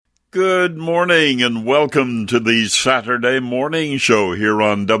Good morning and welcome to the Saturday morning show here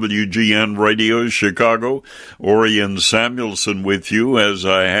on WGN Radio Chicago. Orion Samuelson with you, as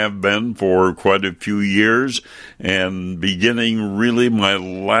I have been for quite a few years, and beginning really my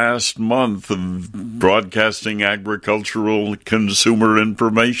last month of broadcasting agricultural consumer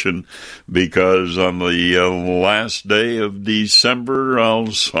information, because on the last day of December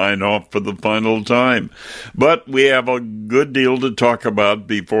I'll sign off for the final time. But we have a good deal to talk about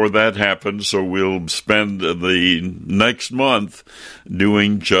before that happens, so we'll spend the next month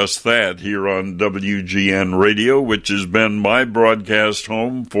doing just that here on WGN Radio, which has been my broadcast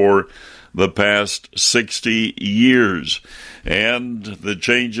home for the past 60 years. And the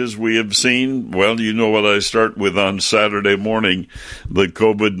changes we have seen, well, you know what I start with on Saturday morning, the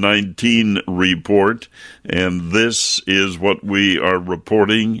COVID-19 report, and this is what we are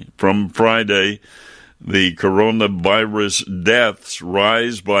reporting from Friday. The coronavirus deaths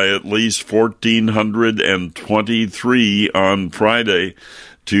rise by at least 1,423 on Friday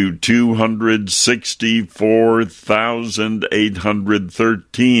to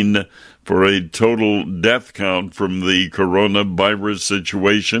 264,813 for a total death count from the coronavirus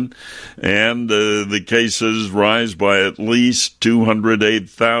situation. And the cases rise by at least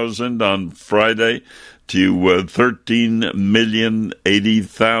 208,000 on Friday to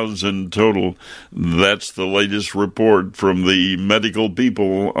 13,080,000 total. That's the latest report from the medical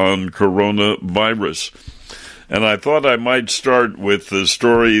people on coronavirus. And I thought I might start with the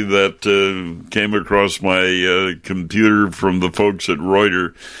story that came across my computer from the folks at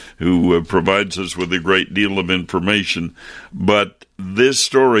Reuters, who provides us with a great deal of information. But this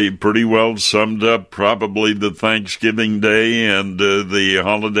story pretty well summed up probably the Thanksgiving Day and the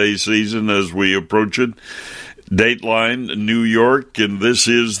holiday season as we approach it. Dateline, New York, and this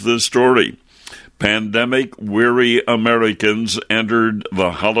is the story. Pandemic-weary Americans entered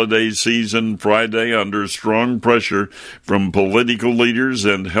the holiday season Friday under strong pressure from political leaders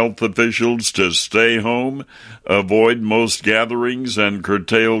and health officials to stay home, avoid most gatherings, and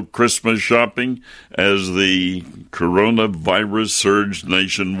curtail Christmas shopping as the coronavirus surged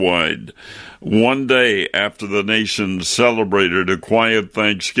nationwide. One day after the nation celebrated a quiet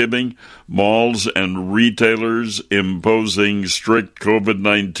Thanksgiving, malls and retailers imposing strict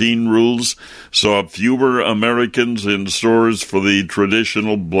COVID-19 rules saw fewer Americans in stores for the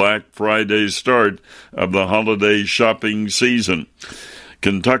traditional Black Friday start of the holiday shopping season.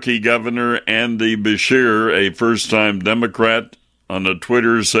 Kentucky Governor Andy Beshear, a first-time Democrat, on a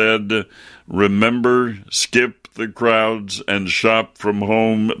Twitter said, "Remember, skip the crowds and shop from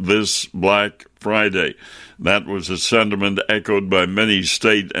home this Black Friday." That was a sentiment echoed by many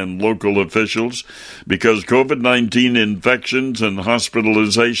state and local officials because COVID-19 infections and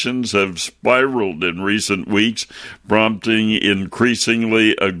hospitalizations have spiraled in recent weeks, prompting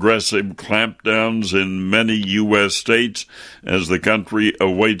increasingly aggressive clampdowns in many U.S. states as the country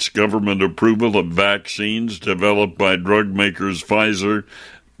awaits government approval of vaccines developed by drug makers Pfizer,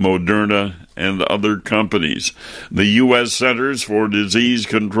 Moderna, and other companies. The U.S. Centers for Disease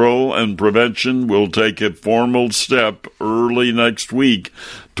Control and Prevention will take a formal step early next week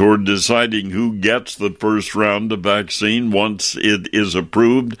toward deciding who gets the first round of vaccine once it is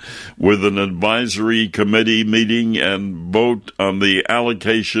approved, with an advisory committee meeting and vote on the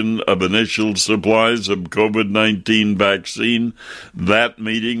allocation of initial supplies of COVID-19 vaccine. That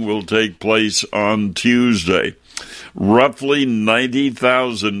meeting will take place on Tuesday. Roughly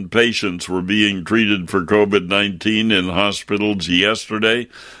 90,000 patients were being treated for COVID-19 in hospitals yesterday,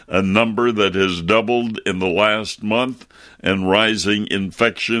 a number that has doubled in the last month, and rising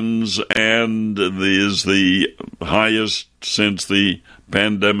infections, and is the highest since the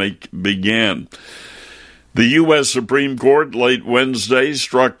pandemic began. The U.S. Supreme Court late Wednesday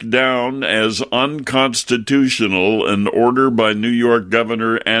struck down as unconstitutional an order by New York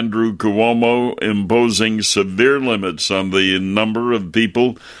Governor Andrew Cuomo imposing severe limits on the number of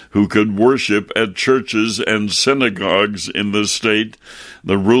people who could worship at churches and synagogues in the state.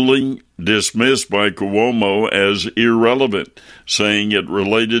 The ruling, dismissed by Cuomo as irrelevant, saying it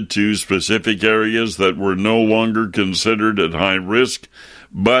related to specific areas that were no longer considered at high risk,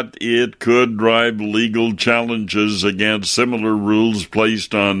 but it could drive legal challenges against similar rules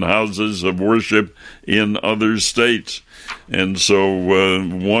placed on houses of worship in other states. And so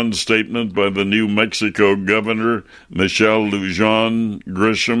one statement by the New Mexico governor, Michelle Lujan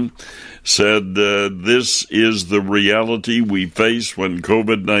Grisham, said, "This is the reality we face when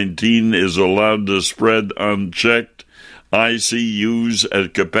COVID-19 is allowed to spread unchecked. ICUs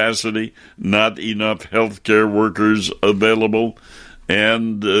at capacity, not enough healthcare workers available."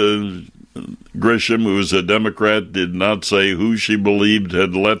 And Grisham, who is a Democrat, did not say who she believed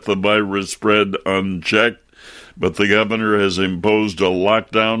had let the virus spread unchecked, but the governor has imposed a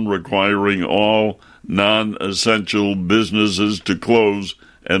lockdown requiring all non-essential businesses to close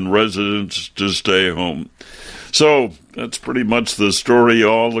and residents to stay home. So that's pretty much the story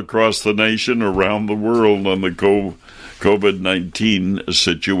all across the nation, around the world on the COVID-19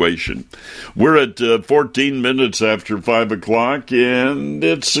 situation. We're at 14 minutes after 5 o'clock, and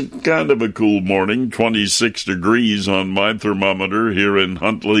it's kind of a cool morning, 26 degrees on my thermometer here in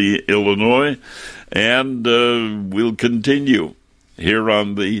Huntley, Illinois, and we'll continue here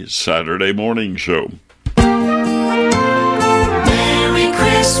on the Saturday Morning Show. Merry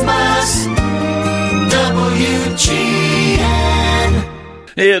Christmas, WGN.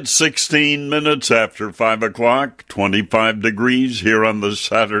 It's 16 minutes after 5 o'clock, 25 degrees here on the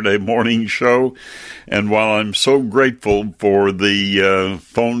Saturday Morning Show. And while I'm so grateful for the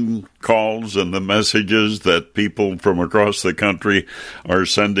phone calls and the messages that people from across the country are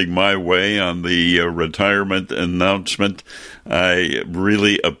sending my way on the retirement announcement, I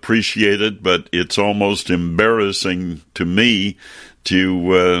really appreciate it, but it's almost embarrassing to me to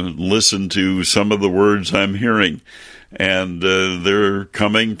listen to some of the words I'm hearing. And they're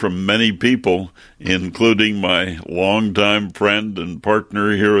coming from many people, including my longtime friend and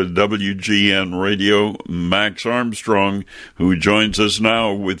partner here at WGN Radio, Max Armstrong, who joins us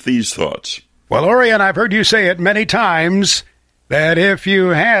now with these thoughts. Well, Orion, I've heard you say it many times that if you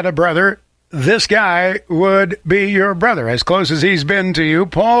had a brother, this guy would be your brother, as close as he's been to you,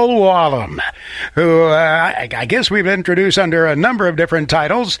 Paul Wallem, who I guess we've introduced under a number of different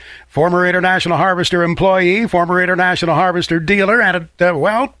titles: former International Harvester employee, former International Harvester dealer, and,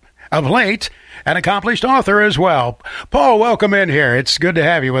 of late, an accomplished author as well. Paul, welcome in here. It's good to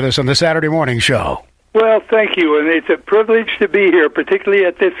have you with us on the Saturday Morning Show. Well, thank you, and it's a privilege to be here, particularly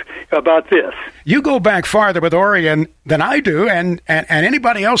about this. You go back farther with Orion than I do, and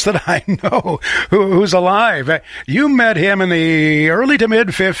anybody else that I know who's alive. You met him in the early to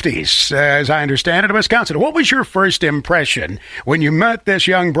mid-'50s, as I understand it, in Wisconsin. What was your first impression when you met this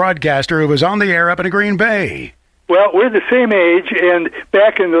young broadcaster who was on the air up in Green Bay? Well, we're the same age, and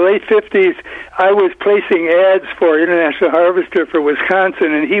back in the late 50s, I was placing ads for International Harvester for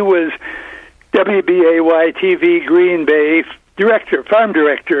Wisconsin, and he was WBAY-TV Green Bay farm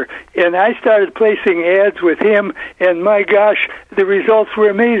director, and I started placing ads with him, and my gosh, the results were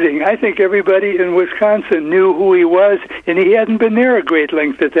amazing. I think everybody in Wisconsin knew who he was, and he hadn't been there a great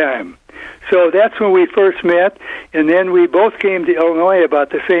length of time. So that's when we first met, and then we both came to Illinois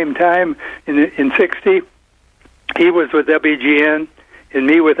about the same time in 60. He was with WGN, and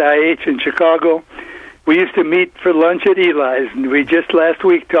me with IH in Chicago. We used to meet for lunch at Eli's, and we just last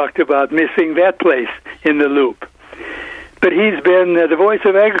week talked about missing that place in the Loop. But he's been the voice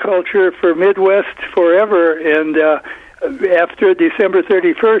of agriculture for Midwest forever, and after December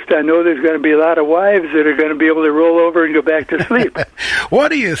 31st, I know there's going to be a lot of wives that are going to be able to roll over and go back to sleep. What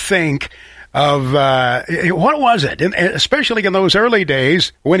do you think of, what was it, especially in those early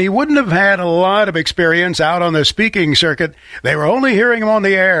days when he wouldn't have had a lot of experience out on the speaking circuit? They were only hearing him on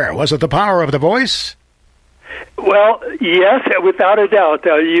the air. Was it the power of the voice? Well, yes, without a doubt.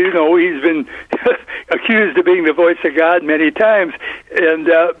 He's been accused of being the voice of God many times, and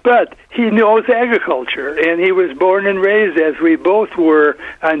but he knows agriculture, and he was born and raised, as we both were,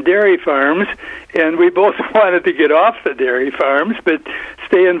 on dairy farms, and we both wanted to get off the dairy farms, but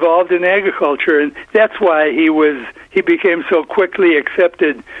stay involved in agriculture, and that's why he became so quickly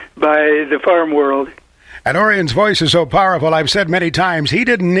accepted by the farm world. And Orion's voice is so powerful, I've said many times, he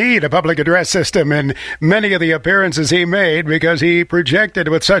didn't need a public address system in many of the appearances he made because he projected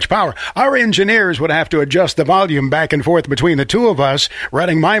with such power. Our engineers would have to adjust the volume back and forth between the two of us,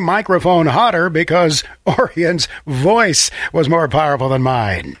 running my microphone hotter because Orion's voice was more powerful than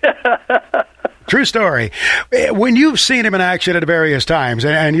mine. True story. When you've seen him in action at various times,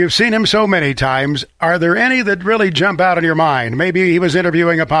 and you've seen him so many times, are there any that really jump out in your mind? Maybe he was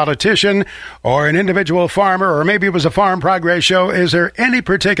interviewing a politician or an individual farmer, or maybe it was a farm progress show. Is there any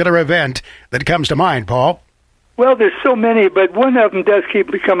particular event that comes to mind, Paul? Well, there's so many, but one of them does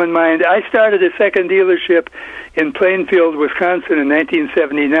keep coming in mind. I started a second dealership in Plainfield, Wisconsin in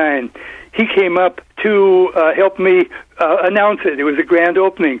 1979. He came up to help me announce it. It was a grand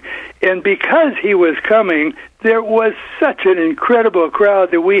opening. And because he was coming, there was such an incredible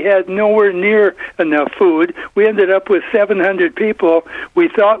crowd that we had nowhere near enough food. We ended up with 700 people. We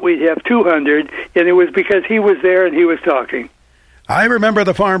thought we'd have 200, and it was because he was there and he was talking. I remember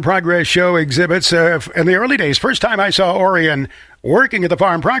the Farm Progress Show exhibits in the early days. First time I saw Orion working at the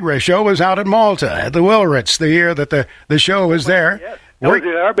Farm Progress Show was out at Malta, at the Wilritz, the year that the show was there. Yes. That was in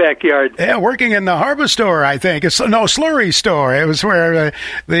our backyard. Yeah, working in the Harvest store, I think. Slurry store. It was where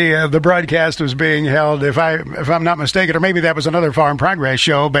the broadcast was being held, if I'm not mistaken, or maybe that was another Farm Progress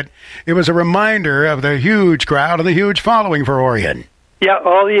show. But it was a reminder of the huge crowd and the huge following for Orion. Yeah,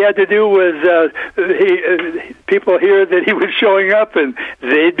 all he had to do was people hear that he was showing up, and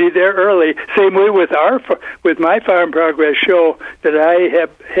they'd be there early. Same way with my Farm Progress show that I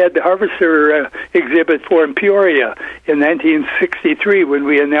have had the Harvester exhibit for in Peoria in 1963 when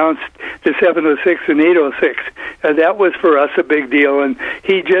we announced the 706 and 806. That was for us a big deal, and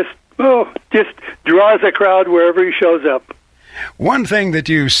he just draws a crowd wherever he shows up. One thing that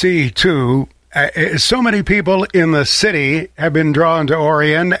you see too. So many people in the city have been drawn to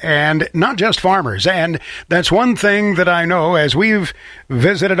Orion, and not just farmers. And that's one thing that I know as we've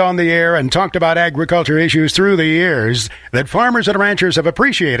visited on the air and talked about agriculture issues through the years, that farmers and ranchers have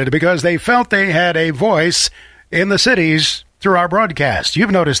appreciated because they felt they had a voice in the cities through our broadcast. You've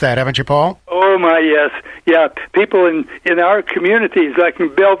noticed that, haven't you, Paul? Oh, my, yes. Yeah, people in our communities, like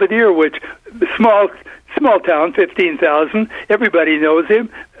in Belvedere, which small town, 15,000, everybody knows him.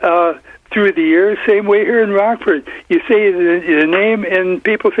 Through the years, same way here in Rockford. You say the name, and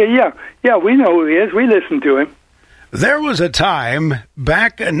people say, yeah, we know who he is. We listen to him. There was a time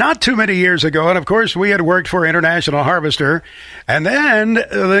back not too many years ago, and of course we had worked for International Harvester, and then,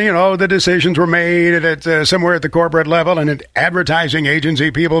 the decisions were made at somewhere at the corporate level, and at advertising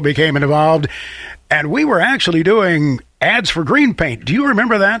agency people became involved, and we were actually doing ads for green paint. Do you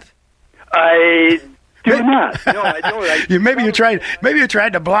remember that? I do not. No, I don't. Maybe you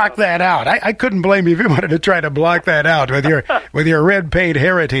tried to block that out. I couldn't blame you if you wanted to try to block that out with your red paint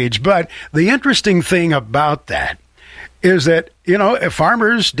heritage. But the interesting thing about that is that,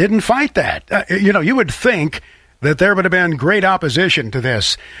 farmers didn't fight that. You would think that there would have been great opposition to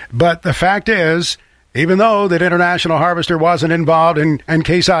this. But the fact is, even though that International Harvester wasn't involved and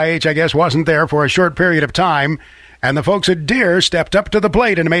Case IH, I guess, wasn't there for a short period of time, and the folks at Deere stepped up to the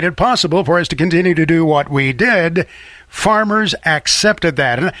plate and made it possible for us to continue to do what we did, farmers accepted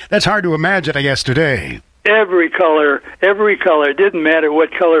that. And that's hard to imagine, I guess, today. Every color, didn't matter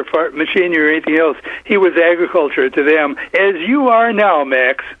what color machinery or anything else. He was agriculture to them, as you are now,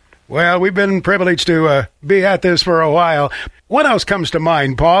 Max. Well, we've been privileged to be at this for a while. What else comes to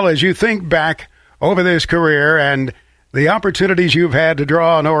mind, Paul, as you think back over this career and the opportunities you've had to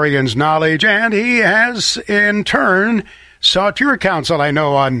draw on Orion's knowledge, and he has, in turn, sought your counsel, I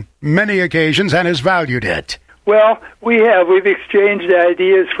know, on many occasions and has valued it? Well, we have. We've exchanged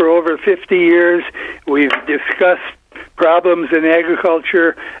ideas for over 50 years. We've discussed problems in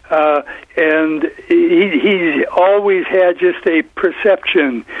agriculture, and he's always had just a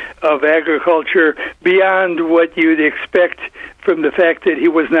perception of agriculture beyond what you'd expect from the fact that he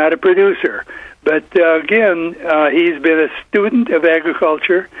was not a producer. But again, he's been a student of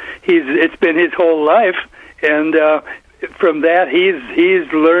agriculture. It's been his whole life, and from that,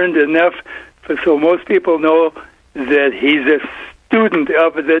 he's learned enough. So most people know that he's a student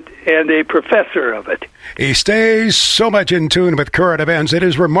of it and a professor of it. He stays so much in tune with current events. It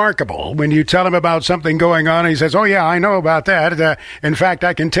is remarkable when you tell him about something going on. He says, "Oh yeah, I know about that. In fact,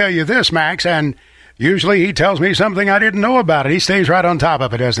 I can tell you this, Max." And usually, he tells me something I didn't know about it. He stays right on top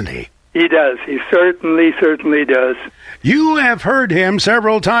of it, doesn't he? He does. He certainly does. You have heard him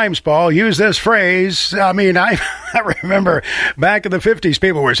several times, Paul, use this phrase. I mean, I remember back in the 50s,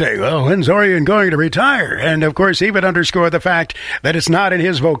 people were saying, "Well, when's Orion going to retire?" And, of course, he would underscore the fact that it's not in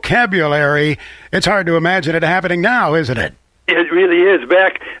his vocabulary. It's hard to imagine it happening now, isn't it? It really is.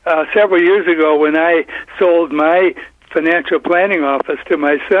 Back several years ago when I sold my financial planning office to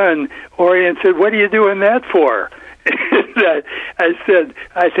my son, Orion said, "What are you doing that for?" I said,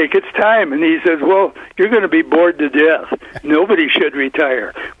 "I think it's time." And he says, "Well, you're going to be bored to death. Nobody should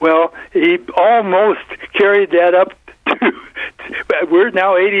retire." Well, he almost carried that up to, we're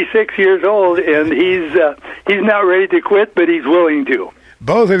now 86 years old, and he's not ready to quit, but he's willing to.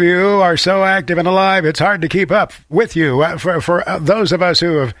 Both of you are so active and alive, it's hard to keep up with you. For those of us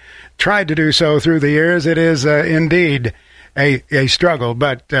who have tried to do so through the years, it is indeed a struggle,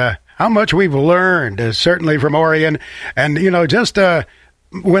 but how much we've learned, certainly from Orion. And, just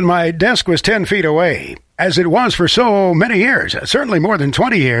when my desk was 10 feet away, as it was for so many years, certainly more than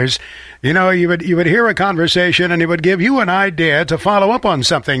 20 years, you would hear a conversation and it would give you an idea to follow up on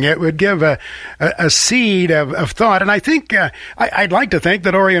something. It would give a seed of thought. And I think, I'd like to think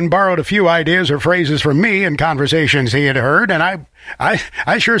that Orion borrowed a few ideas or phrases from me in conversations he had heard, and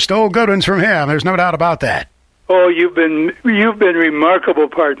I sure stole good ones from him. There's no doubt about that. Oh, you've been remarkable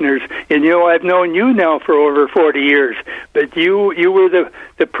partners, and I've known you now for over 40 years. But you were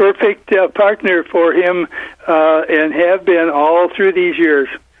the perfect partner for him, and have been all through these years.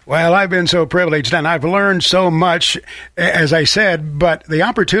 Well, I've been so privileged, and I've learned so much, as I said, but the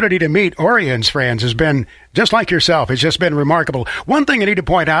opportunity to meet Orion's friends has been, just like yourself, it's just been remarkable. One thing I need to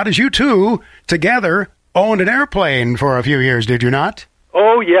point out is you two, together, owned an airplane for a few years, did you not?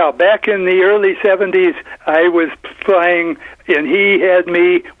 Oh, yeah. Back in the early 70s, I was flying, and he had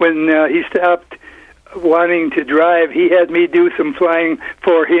me, when he stopped wanting to drive, he had me do some flying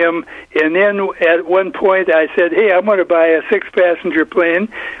for him. And then at one point I said, hey, I'm going to buy a 6-passenger plane.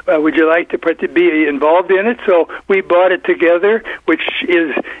 Would you like to be involved in it? So we bought it together, which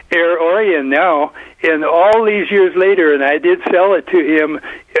is Air Orion now. And all these years later, and I did sell it to him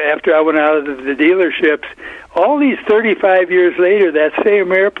after I went out of the dealerships, all these 35 years later, that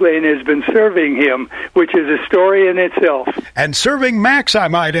same airplane has been serving him, which is a story in itself. And serving Max, I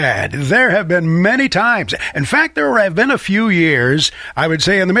might add. There have been many times. In fact, there have been a few years, I would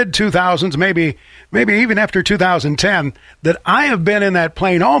say in the mid-2000s, maybe even after 2010, that I have been in that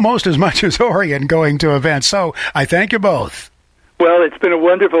plane almost as much as Orion going to events. So I thank you both. Well, it's been a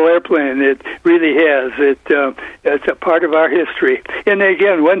wonderful airplane. It really has. It's a part of our history. And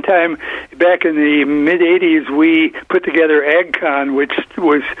again, one time back in the mid-'80s, we put together AgCon, which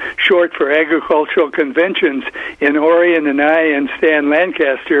was short for Agricultural Conventions, and Orion and I and Stan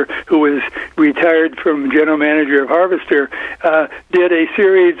Lancaster, who was retired from general manager of Harvester, did a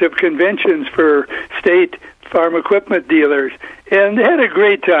series of conventions for state farm equipment dealers, and had a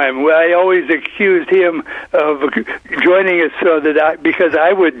great time. I always accused him of joining us because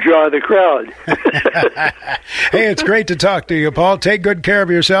I would draw the crowd. Hey, it's great to talk to you, Paul. Take good care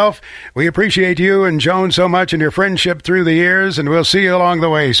of yourself. We appreciate you and Joan so much and your friendship through the years, and we'll see you along the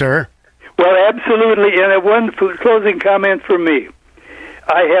way, sir. Well, absolutely. And one closing comment from me.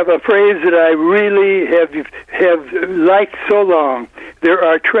 I have a phrase that I really have liked so long. There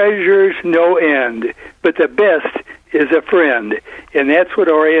are treasures no end, but the best is a friend. And that's what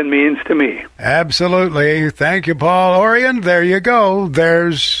Orion means to me. Absolutely. Thank you, Paul. Orion, there you go.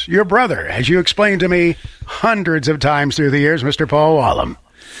 There's your brother, as you explained to me hundreds of times through the years, Mr. Paul Wallem.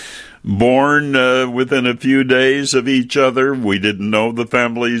 Born within a few days of each other. We didn't know the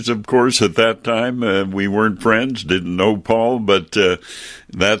families, of course, at that time. We weren't friends, didn't know Paul, but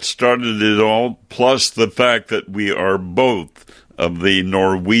that started it all, plus the fact that we are both of the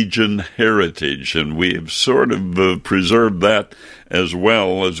Norwegian heritage, and we have sort of preserved that as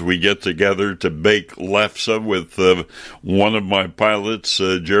well as we get together to bake lefse with one of my pilots,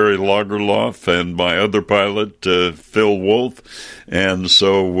 Jerry Lagerlof, and my other pilot, Phil Wolf. And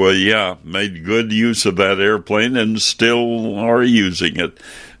so, made good use of that airplane and still are using it.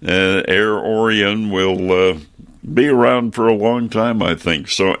 Air Orion will be around for a long time, I think.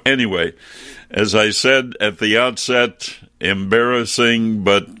 So anyway, as I said at the outset, embarrassing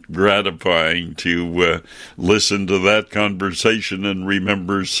but gratifying to listen to that conversation and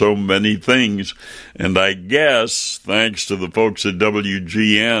remember so many things. And I guess, thanks to the folks at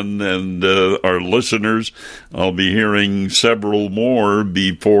WGN and our listeners, I'll be hearing several more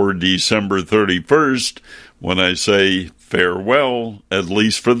before December 31st when I say farewell, at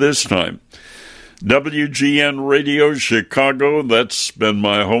least for this time. WGN Radio Chicago, that's been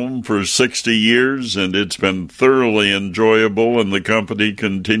my home for 60 years, and it's been thoroughly enjoyable, and the company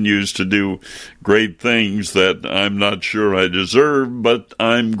continues to do great things that I'm not sure I deserve, but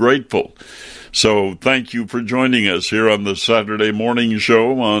I'm grateful. So thank you for joining us here on the Saturday morning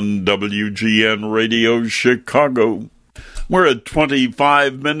show on WGN Radio Chicago. We're at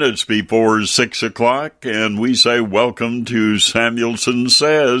 25 minutes before 6 o'clock, and we say welcome to Samuelson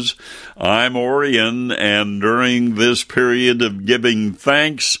Says. I'm Orion, and during this period of giving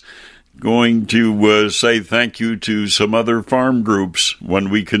thanks, going to say thank you to some other farm groups when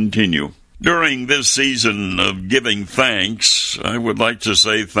we continue. During this season of giving thanks, I would like to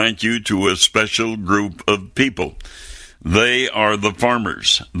say thank you to a special group of people. They are the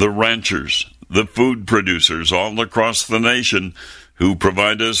farmers, the ranchers, the food producers all across the nation who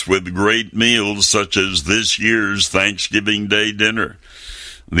provide us with great meals such as this year's Thanksgiving Day dinner.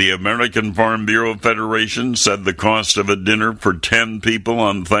 The American Farm Bureau Federation said the cost of a dinner for 10 people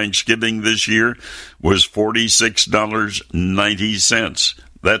on Thanksgiving this year was $46.90.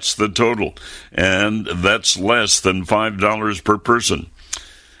 That's the total, and that's less than $5 per person.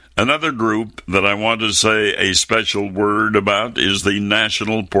 Another group that I want to say a special word about is the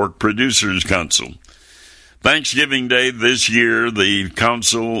National Pork Producers Council. Thanksgiving Day this year, the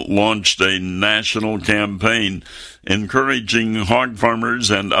council launched a national campaign encouraging hog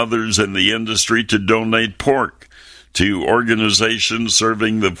farmers and others in the industry to donate pork to organizations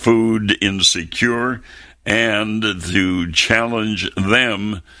serving the food insecure and to challenge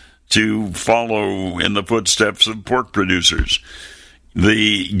them to follow in the footsteps of pork producers.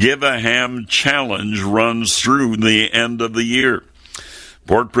 The Give a Ham Challenge runs through the end of the year.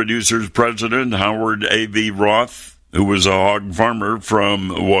 Pork Producers President Howard A.V. Roth, who was a hog farmer from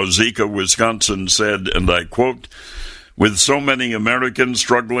Waukesha, Wisconsin, said, and I quote, "With so many Americans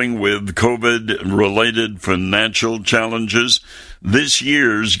struggling with COVID-related financial challenges, this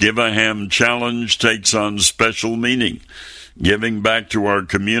year's Give a Ham Challenge takes on special meaning. Giving back to our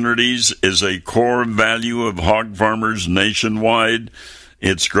communities is a core value of hog farmers nationwide.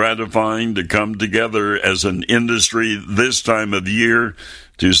 It's gratifying to come together as an industry this time of year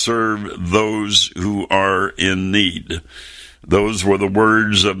to serve those who are in need." Those were the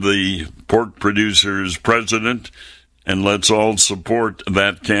words of the Pork Producers President, and let's all support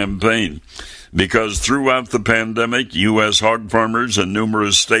that campaign. Because throughout the pandemic, U.S. hog farmers and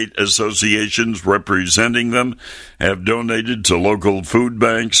numerous state associations representing them have donated to local food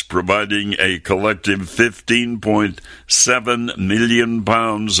banks, providing a collective 15.7 million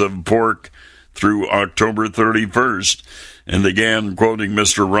pounds of pork through October 31st. And again, quoting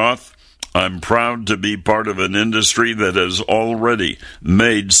Mr. Roth, "I'm proud to be part of an industry that has already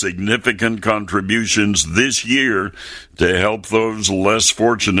made significant contributions this year to help those less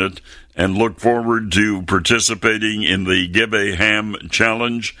fortunate, and look forward to participating in the Give a Ham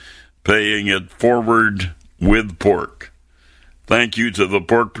Challenge, paying it forward with pork." Thank you to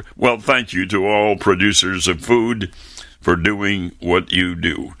thank you to all producers of food for doing what you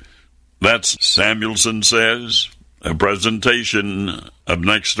do. That's Samuelson Says, a presentation of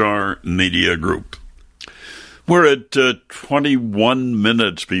Nexstar Media Group. We're at 21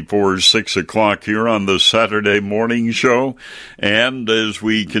 minutes before 6 o'clock here on the Saturday morning show, and as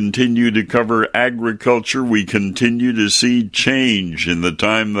we continue to cover agriculture, we continue to see change in the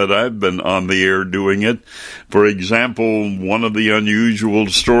time that I've been on the air doing it. For example, one of the unusual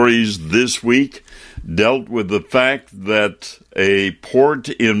stories this week dealt with the fact that a port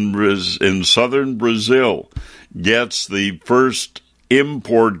in southern Brazil gets the first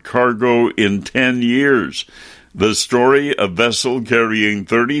import cargo in 10 years. The story, a vessel carrying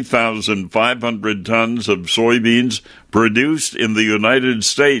 30,500 tons of soybeans produced in the United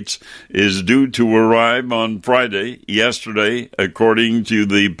States is due to arrive on yesterday, according to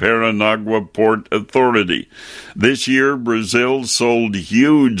the Paranagua Port Authority. This year, Brazil sold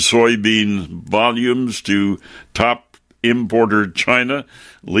huge soybean volumes to top importer China,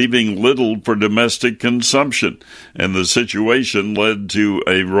 leaving little for domestic consumption, and the situation led to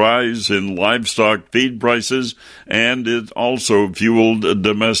a rise in livestock feed prices, and it also fueled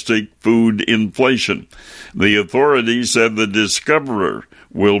domestic food inflation. The authority said the Discoverer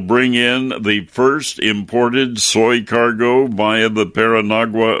will bring in the first imported soy cargo via the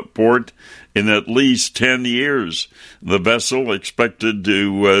Paranagua port in at least 10 years. The vessel expected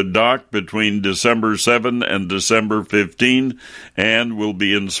to dock between December 7 and December 15 and will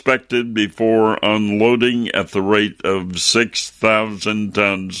be inspected before unloading at the rate of 6,000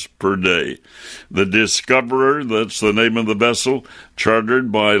 tons per day. The Discoverer, that's the name of the vessel,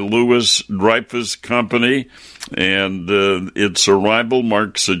 chartered by Louis Dreyfus Company, and its arrival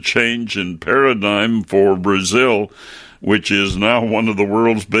marks a change in paradigm for Brazil, which is now one of the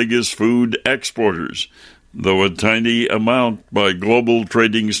world's biggest food exporters. Though a tiny amount by global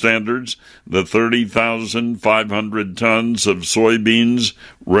trading standards, the 30,500 tons of soybeans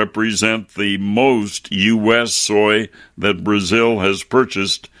represent the most U.S. soy that Brazil has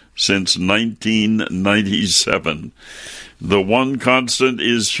purchased since 1997. The one constant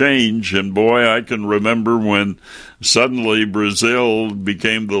is change, and boy, I can remember when suddenly Brazil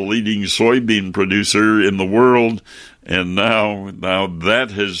became the leading soybean producer in the world, and now that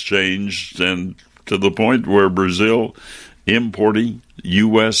has changed, and to the point where Brazil importing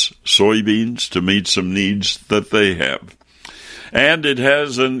U.S. soybeans to meet some needs that they have. And it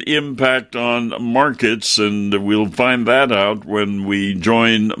has an impact on markets, and we'll find that out when we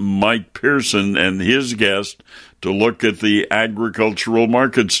join Mike Pearson and his guest to look at the agricultural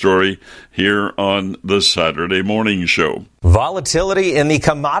market story here on the Saturday Morning Show. Volatility in the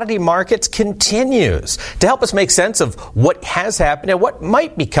commodity markets continues. To help us make sense of what has happened and what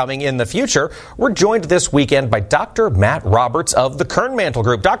might be coming in the future, we're joined this weekend by Dr. Matt Roberts of the Kernmantle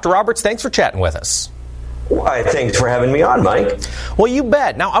Group. Dr. Roberts, thanks for chatting with us. Why, thanks for having me on, Mike. Well, you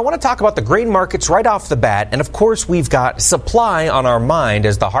bet. Now, I want to talk about the grain markets right off the bat. And of course, we've got supply on our mind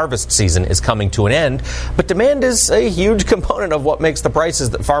as the harvest season is coming to an end. But demand is a huge component of what makes the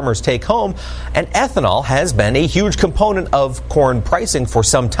prices that farmers take home. And ethanol has been a huge component of corn pricing for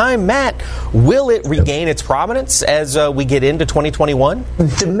some time. Matt, will it regain its prominence as we get into 2021?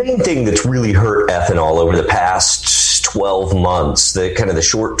 The main thing that's really hurt ethanol over the past 12 months, the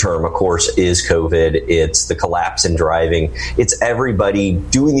short term, of course, is COVID. It's the collapse in driving. It's everybody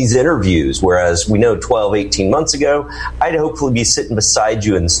doing these interviews, whereas we know 12, 18 months ago, I'd hopefully be sitting beside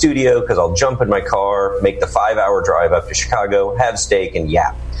you in the studio because I'll jump in my car, make the 5-hour drive up to Chicago, have steak, and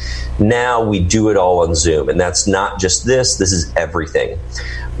yap. Now we do it all on Zoom, and that's not just this is everything.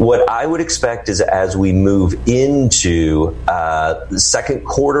 What I would expect is as we move into the second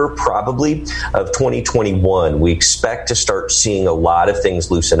quarter, probably, of 2021, we expect to start seeing a lot of things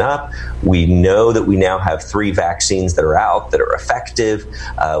loosen up. We know that we now have 3 vaccines that are out that are effective.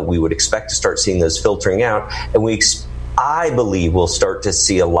 We would expect to start seeing those filtering out, and I believe we'll start to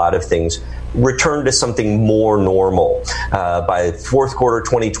see a lot of things return to something more normal. By fourth quarter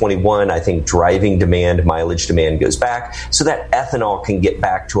 2021, I think driving demand, mileage demand goes back so that ethanol can get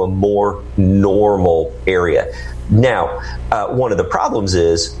back to a more normal area. Now, one of the problems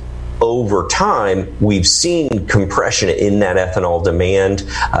is over time, we've seen compression in that ethanol demand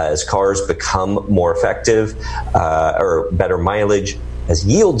as cars become more effective or better mileage as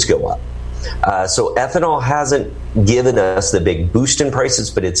yields go up. So ethanol hasn't given us the big boost in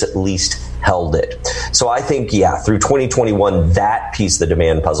prices, but it's at least held it. So I think, through 2021, that piece of the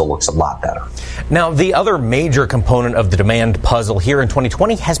demand puzzle looks a lot better. Now, the other major component of the demand puzzle here in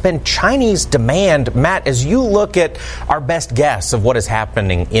 2020 has been Chinese demand. Matt, as you look at our best guess of what is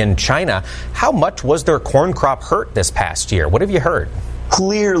happening in China, how much was their corn crop hurt this past year? What have you heard?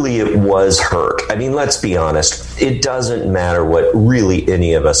 Clearly it was hurt. I mean, let's be honest. It doesn't matter what really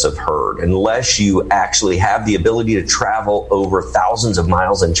any of us have heard. Unless you actually have the ability to travel over thousands of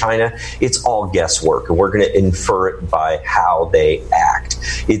miles in China, it's all guesswork, and we're going to infer it by how they act.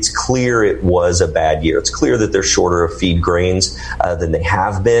 It's clear it was a bad year. It's clear that they're shorter of feed grains than they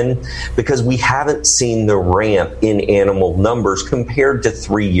have been because we haven't seen the ramp in animal numbers compared to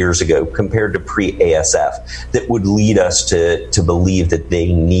 3 years ago, compared to pre-ASF, that would lead us to believe that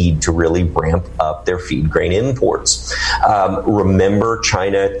they need to really ramp up their feed grain imports. Remember,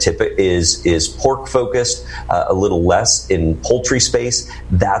 China is pork focused, a little less in poultry space.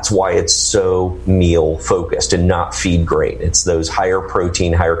 That's why it's so meal focused and not feed grain. It's those higher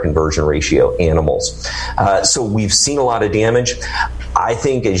protein, higher conversion ratio animals. So we've seen a lot of damage. I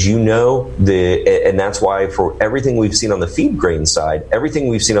think, as you know, and that's why for everything we've seen on the feed grain side, everything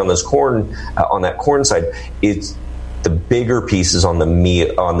we've seen on those corn, on that corn side, it's the bigger pieces on the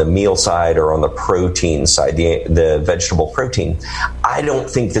meal side or on the protein side, the vegetable protein. I don't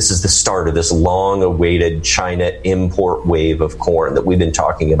think this is the start of this long-awaited China import wave of corn that we've been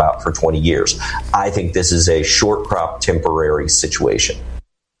talking about for 20 years. I think this is a short crop, temporary situation.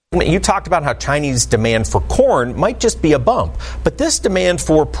 You talked about how Chinese demand for corn might just be a bump, but this demand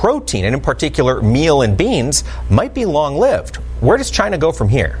for protein, and in particular meal and beans, might be long-lived. Where does China go from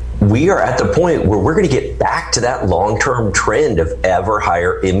here? We are at the point where we're going to get back to that long-term trend of ever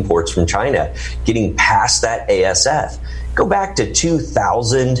higher imports from China, getting past that ASF. Go back to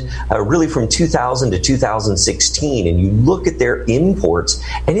 2000, really from 2000 to 2016, and you look at their imports,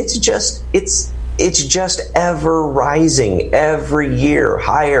 and it's just ever rising every year,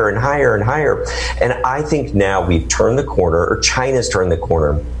 higher and higher and higher. And I think now we've turned the corner, or China's turned the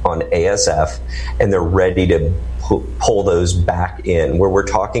corner on ASF, and they're ready to pull those back in, where we're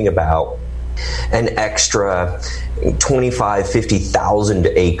talking about an extra 25, 50,000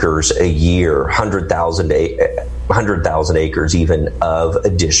 acres a year, 100,000 acres even of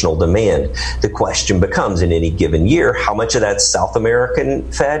additional demand. The question becomes, in any given year, how much of that's South American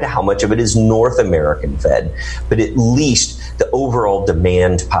fed, how much of it is North American fed? But at least the overall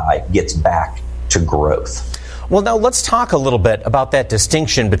demand pie gets back to growth. Well, now let's talk a little bit about that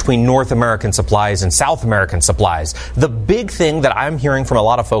distinction between North American supplies and South American supplies. The big thing that I'm hearing from a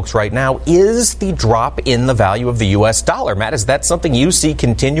lot of folks right now is the drop in the value of the U.S. dollar. Matt, is that something you see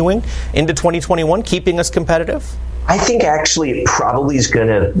continuing into 2021, keeping us competitive? I think actually it probably is going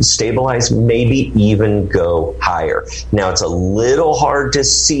to stabilize, maybe even go higher. Now, it's a little hard to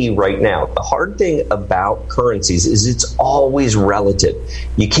see right now. The hard thing about currencies is it's always relative.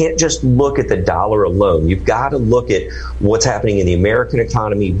 You can't just look at the dollar alone. You've got to look at what's happening in the American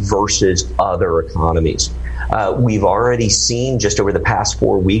economy versus other economies. We've already seen just over the past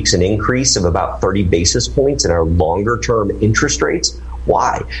 4 weeks an increase of about 30 basis points in our longer-term interest rates.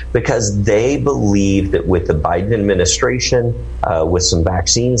 Why? Because they believe that with the Biden administration, with some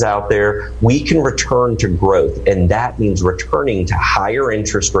vaccines out there, we can return to growth. And that means returning to higher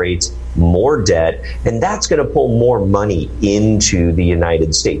interest rates, more debt, and that's going to pull more money into the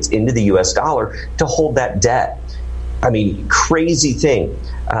United States, into the U.S. dollar to hold that debt. I mean, crazy thing.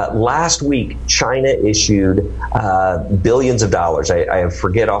 Last week, China issued billions of dollars. I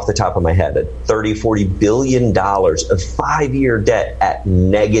forget off the top of my head, $30-40 billion of 5-year debt at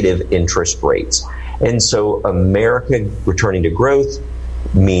negative interest rates. And so America returning to growth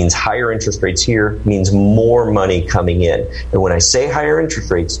means higher interest rates here, means more money coming in. And when I say higher interest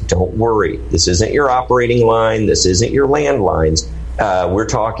rates, don't worry. This isn't your operating line. This isn't your landlines. We're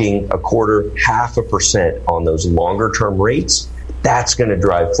talking 0.25% on those longer term rates. That's going to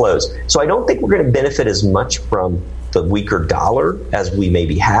drive flows. So I don't think we're going to benefit as much from the weaker dollar as we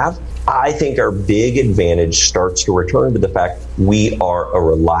maybe have. I think our big advantage starts to return to the fact we are a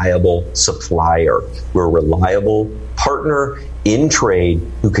reliable supplier. We're a reliable partner in trade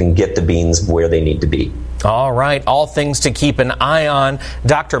who can get the beans where they need to be. All right. All things to keep an eye on.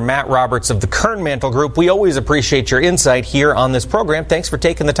 Dr. Matt Roberts of the Kernmantle Group. We always appreciate your insight here on this program. Thanks for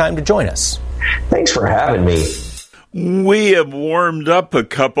taking the time to join us. Thanks for having me. We have warmed up a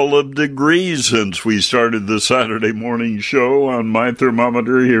couple of degrees since we started the Saturday morning show. On my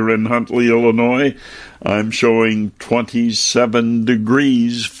thermometer here in Huntley, Illinois, I'm showing 27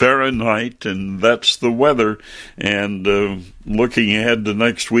 degrees Fahrenheit, and that's the weather. And looking ahead to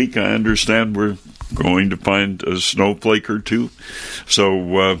next week, I understand we're going to find a snowflake or two.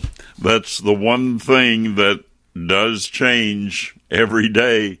 So that's the one thing that does change every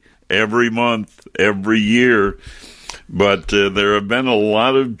day, every month, every year. But there have been a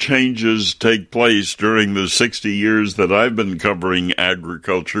lot of changes take place during the 60 years that I've been covering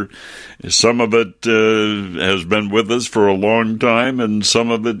agriculture. Some of it has been with us for a long time, and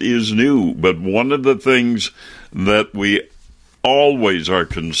some of it is new. But one of the things that we always are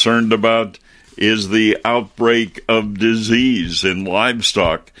concerned about is the outbreak of disease in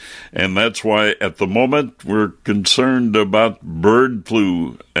livestock. And that's why at the moment we're concerned about bird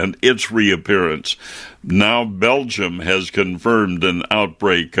flu and its reappearance. Now Belgium has confirmed an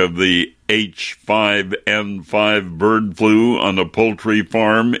outbreak of the H5N5 bird flu on a poultry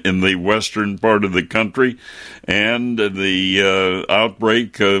farm in the western part of the country, and the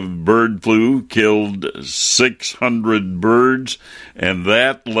outbreak of bird flu killed 600 birds, and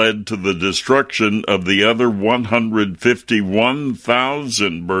that led to the destruction of the other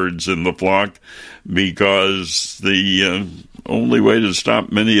 151,000 birds in the flock, because the only way to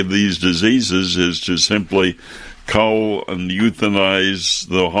stop many of these diseases is to simply cull and euthanize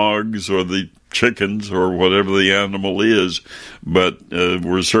the hogs or the chickens or whatever the animal is. But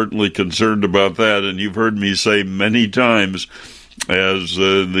we're certainly concerned about that. And you've heard me say many times, as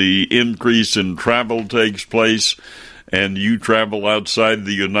the increase in travel takes place and you travel outside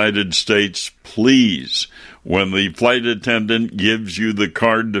the United States, please, when the flight attendant gives you the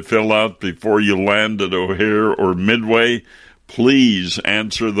card to fill out before you land at O'Hare or Midway, please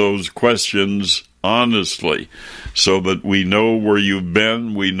answer those questions honestly, so that we know where you've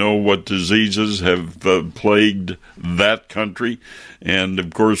been, we know what diseases have plagued that country. And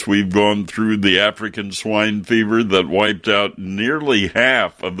of course, we've gone through the African swine fever that wiped out nearly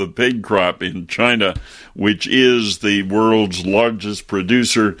half of the pig crop in China, which is the world's largest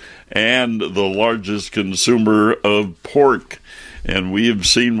producer and the largest consumer of pork. And we have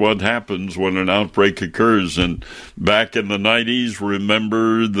seen what happens when an outbreak occurs. And back in the 90s,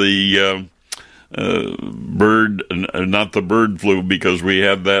 remember the not the bird flu, because we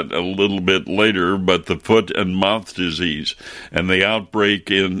had that a little bit later, but the foot and mouth disease and the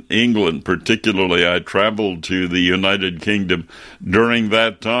outbreak in England. Particularly, I traveled to the United Kingdom during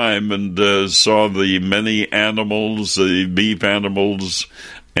that time and saw the many animals, the beef animals,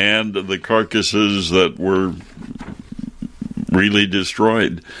 and the carcasses that were really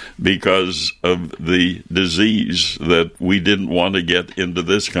destroyed because of the disease that we didn't want to get into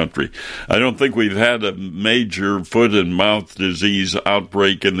this country. I don't think we've had a major foot and mouth disease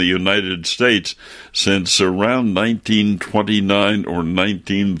outbreak in the United States since around 1929 or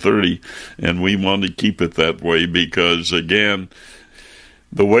 1930, and we want to keep it that way because, again,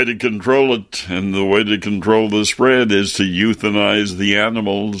 the way to control it and the way to control the spread is to euthanize the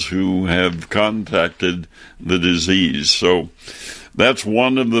animals who have contacted the disease. So that's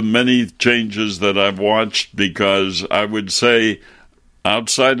one of the many changes that I've watched, because I would say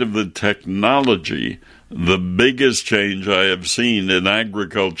outside of the technology, the biggest change I have seen in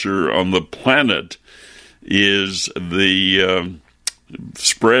agriculture on the planet is the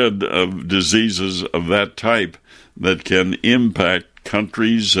spread of diseases of that type that can impact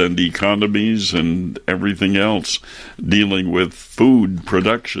countries and economies and everything else dealing with food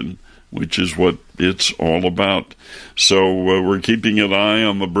production, which is what it's all about. So we're keeping an eye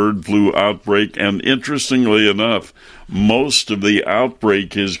on the bird flu outbreak, and interestingly enough, most of the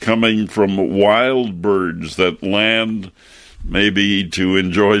outbreak is coming from wild birds that land maybe to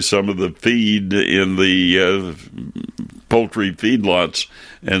enjoy some of the feed in the poultry feedlots,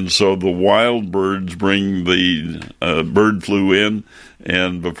 and so the wild birds bring the bird flu in,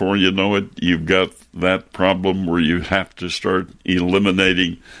 and before you know it, you've got that problem where you have to start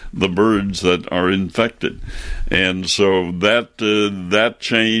eliminating the birds that are infected. And so that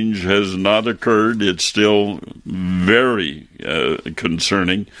change has not occurred. It's still very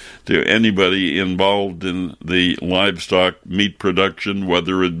concerning to anybody involved in the livestock meat production,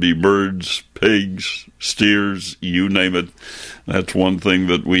 whether it be birds, pigs, steers, you name it. That's one thing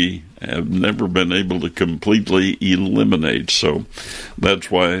that we have never been able to completely eliminate. So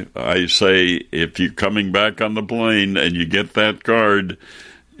that's why I say, if you're coming back on the plane and you get that card,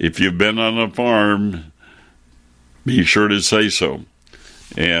 if you've been on a farm, be sure to say so.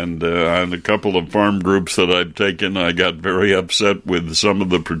 And on a couple of farm groups that I've taken, I got very upset with some of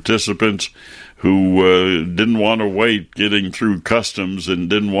the participants who didn't want to wait getting through customs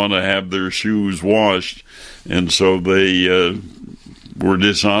and didn't want to have their shoes washed. And so they were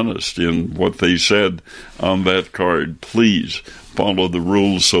dishonest in what they said on that card. Please follow the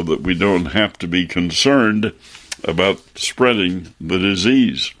rules so that we don't have to be concerned about spreading the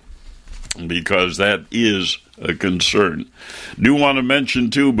disease, because that is a concern. Do want to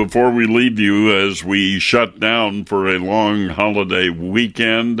mention, too, before we leave you, as we shut down for a long holiday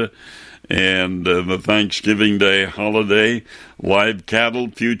weekend and the Thanksgiving Day holiday, live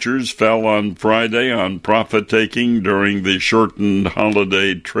cattle futures fell on Friday on profit-taking during the shortened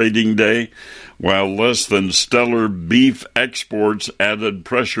holiday trading day, while less than stellar beef exports added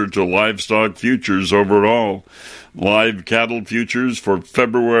pressure to livestock futures overall. Live cattle futures for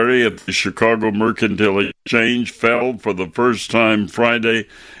February at the Chicago Mercantile Exchange fell for the first time Friday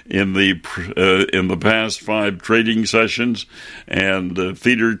in the past 5 trading sessions, and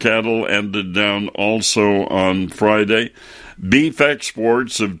feeder cattle ended down also on Friday. Beef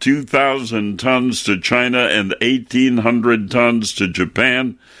exports of 2,000 tons to China and 1,800 tons to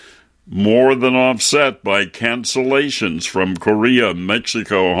Japan more than offset by cancellations from Korea,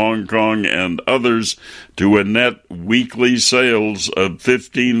 Mexico, Hong Kong, and others, to a net weekly sales of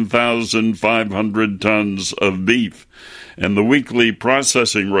 15,500 tons of beef. And the weekly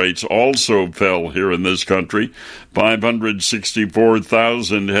processing rates also fell here in this country,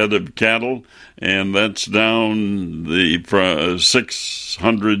 564,000 head of cattle, and that's down the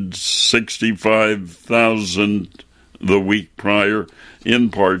 665,000 the week prior, in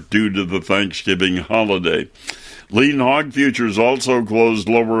part due to the Thanksgiving holiday. Lean hog futures also closed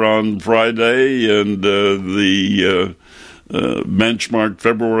lower on Friday, and the benchmark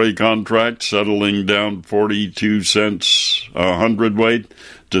February contract settling down 42 cents a hundredweight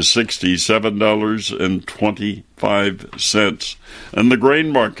to $67.25. And the grain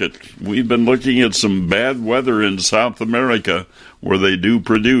market, we've been looking at some bad weather in South America, where they do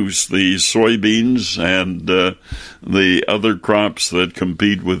produce the soybeans and the other crops that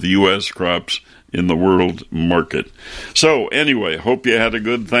compete with U.S. crops in the world market. So anyway, hope you had a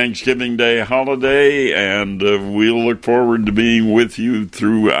good Thanksgiving Day holiday, and we'll look forward to being with you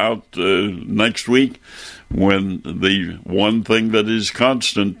throughout next week, when the one thing that is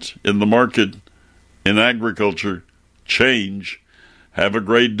constant in the market, in agriculture, change. Have a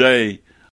great day.